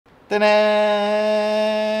Ta-da!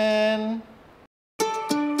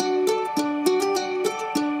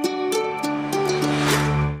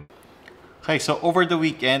 Okay, so over the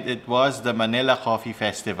weekend, it was the Manila Coffee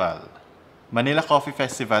Festival. Manila Coffee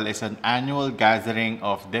Festival is an annual gathering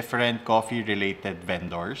of different coffee-related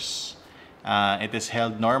vendors. It is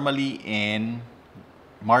held normally in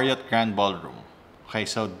Marriott Grand Ballroom. Okay,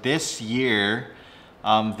 so this year,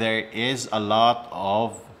 there is a lot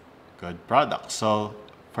of good products. So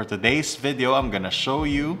for today's video, I'm gonna show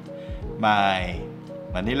you my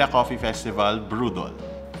Manila Coffee Festival Brewdol.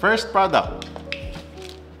 First product.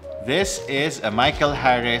 This is a Michael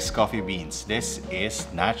Harris coffee beans. This is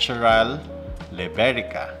natural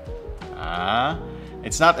Liberica.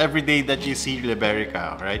 It's not every day that you see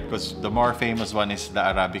Liberica, right? Because the more famous one is the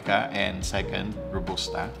Arabica and second,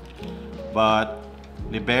 Robusta. But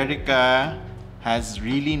Liberica has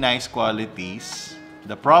really nice qualities.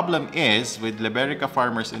 The problem is with Liberica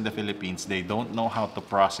farmers in the Philippines, they don't know how to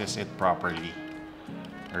process it properly,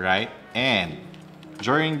 right? And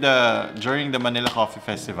during the Manila Coffee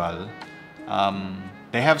Festival,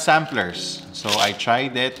 they have samplers. So I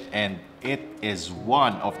tried it and it is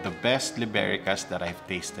one of the best Libericas that I've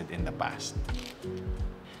tasted in the past.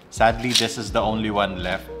 Sadly, this is the only one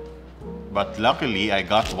left. But luckily, I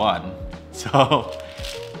got one. So,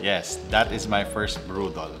 yes, that is my first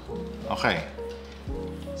Brewdol. Okay.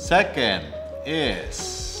 Second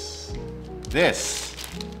is this.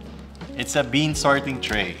 It's a bean sorting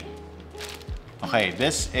tray. Okay,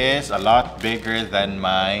 this is a lot bigger than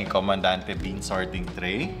my Comandante bean sorting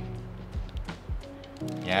tray.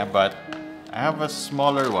 Yeah, but I have a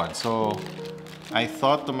smaller one, so I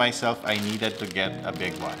thought to myself I needed to get a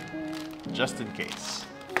big one, just in case.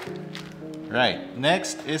 Right,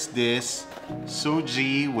 next is this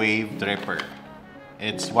Suji Wave Dripper.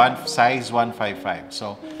 It's size 155.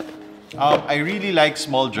 So, I really like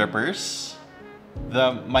small drippers.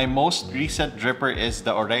 My most recent dripper is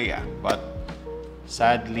the Orea, but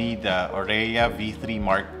sadly, the Orea V3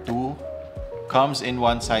 Mark II comes in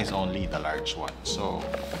one size only, the large one. So,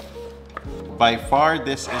 by far,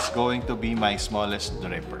 this is going to be my smallest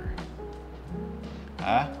dripper.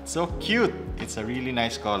 So cute! It's a really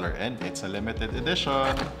nice color and it's a limited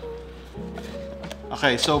edition.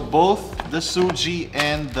 Okay, so both the Suji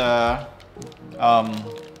and the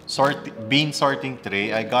bean sorting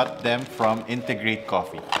tray, I got them from Integrate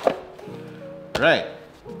Coffee. Right.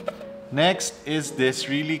 Next is this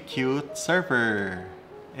really cute server.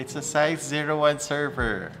 It's a size 01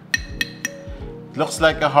 server. Looks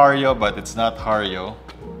like a Hario, but it's not Hario.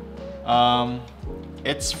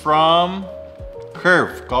 It's from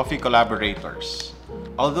Curve Coffee Collaborators.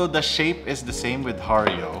 Although the shape is the same with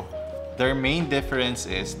Hario, their main difference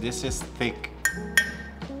is this is thick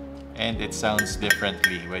and it sounds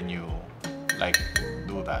differently when you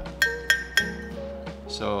do that.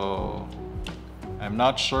 So I'm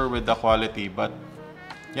not sure with the quality, but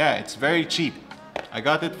yeah, it's very cheap. I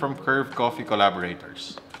got it from Curve Coffee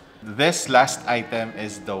Collaborators. This last item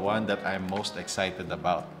is the one that I'm most excited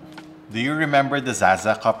about. Do you remember the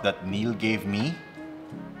Zaza cup that Neil gave me?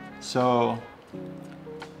 So,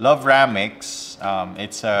 Love Ramix,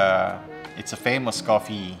 it's a famous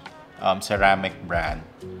coffee ceramic brand.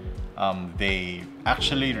 They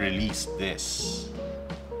actually released this.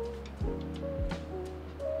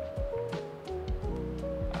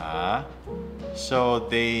 So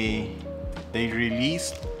they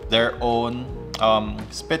released their own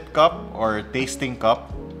spit cup or tasting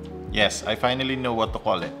cup. Yes, I finally know what to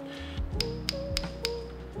call it.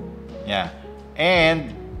 Yeah,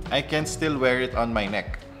 and I can still wear it on my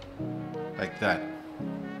neck like that.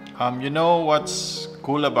 You know what's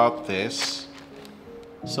cool about this?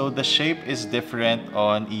 So the shape is different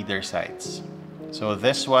on either sides. So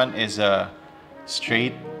this one is a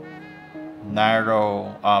straight,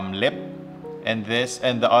 narrow lip, and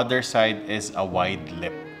the other side is a wide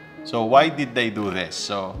lip. So why did they do this?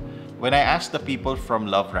 So when I asked the people from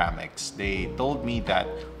Love Ramix, they told me that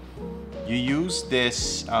you use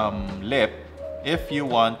this lip if you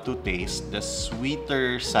want to taste the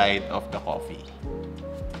sweeter side of the coffee.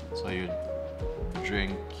 So you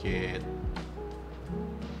drink it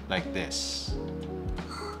like this.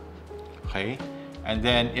 Okay? And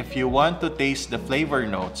then if you want to taste the flavor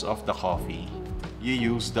notes of the coffee, you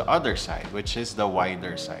use the other side, which is the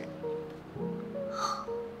wider side.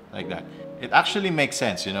 Like that. It actually makes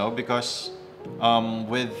sense, you know, because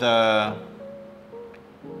with the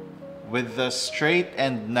straight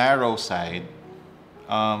and narrow side,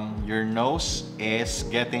 your nose is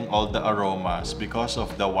getting all the aromas because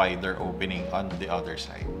of the wider opening on the other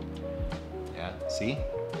side. Yeah, see?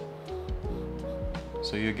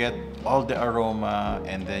 So you get all the aroma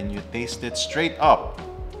and then you taste it straight up.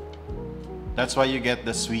 That's why you get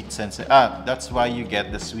the sweet that's why you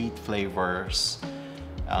get the sweet flavors,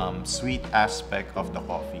 sweet aspect of the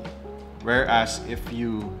coffee. Whereas if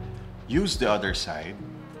you use the other side,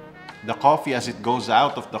 the coffee as it goes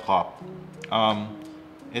out of the cup,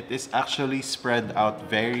 it is actually spread out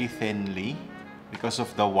very thinly because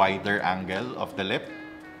of the wider angle of the lip.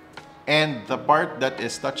 And the part that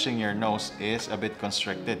is touching your nose is a bit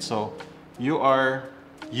constricted. So you are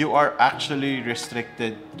actually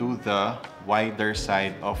restricted to the wider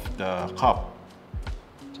side of the cup.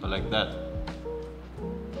 So like that.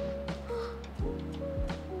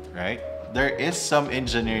 Right? There is some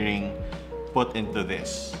engineering put into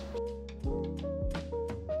this.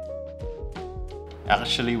 I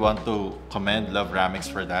actually want to commend Love Ramex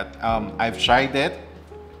for that. I've tried it,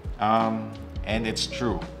 and it's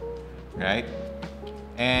true, right?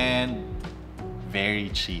 And very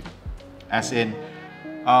cheap. As in,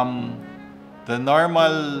 the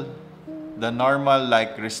normal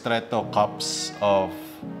like ristretto cups of,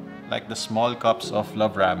 like the small cups of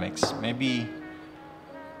Love Ramex, maybe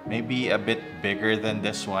a bit bigger than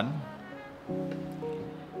this one.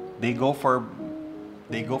 They go for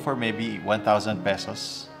maybe 1,000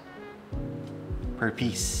 pesos per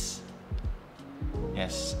piece.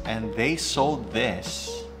 Yes, and they sold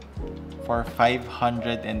this for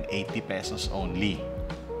 580 pesos only.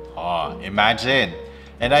 Oh, imagine.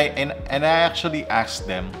 And I actually asked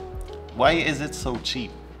them, why is it so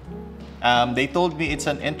cheap? They told me it's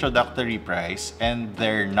an introductory price and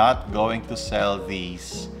they're not going to sell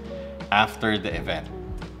these after the event.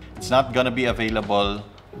 It's not gonna be available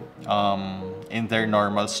in their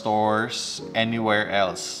normal stores anywhere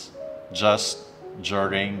else, just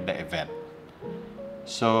during the event.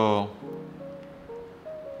 So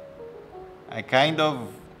I kind of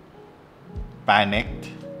panicked.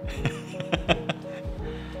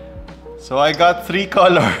 So I got 3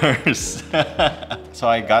 colors. So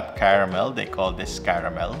I got caramel, they call this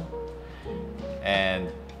caramel, and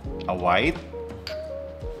a white,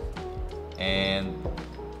 and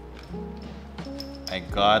I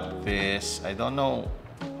got this, I don't know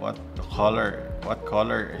what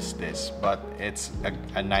color is this, but it's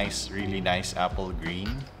a nice, really nice apple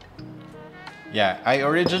green. Yeah, I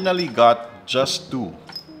originally got just 2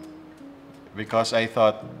 because I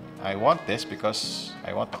thought I want this because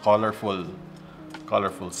I want a colorful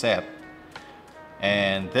set.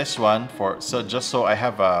 And this one just so I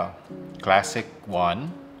have a classic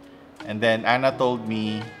one. And then Anna told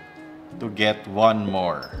me to get one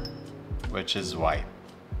more, which is white.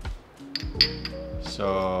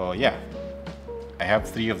 So yeah, I have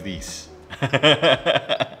 3 of these.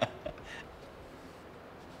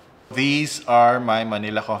 These are my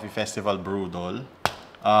Manila Coffee Festival Brewdol.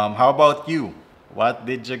 How about you? What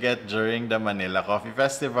did you get during the Manila Coffee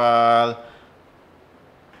Festival?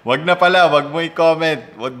 Wag na pala, wag mo i-comment.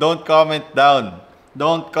 Don't comment down.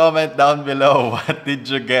 Don't comment down below. What did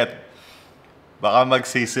you get? Baka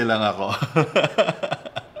magsisi lang ako.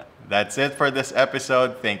 That's it for this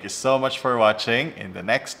episode. Thank you so much for watching. In the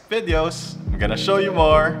next videos, I'm gonna show you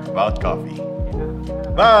more about coffee.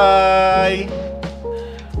 Bye!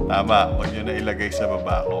 Tama, huwag nyo na ilagay sa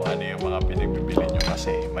baba kung ano yung mga pinagbibili nyo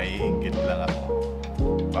kasi maiinggit lang ako.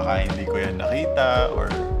 Baka hindi ko yan nakita or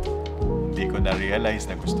hindi ko na-realize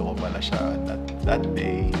na gusto ko pala siya that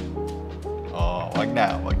day. Oh, wag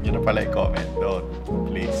nyo na pala i-comment. Don't,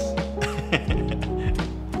 please.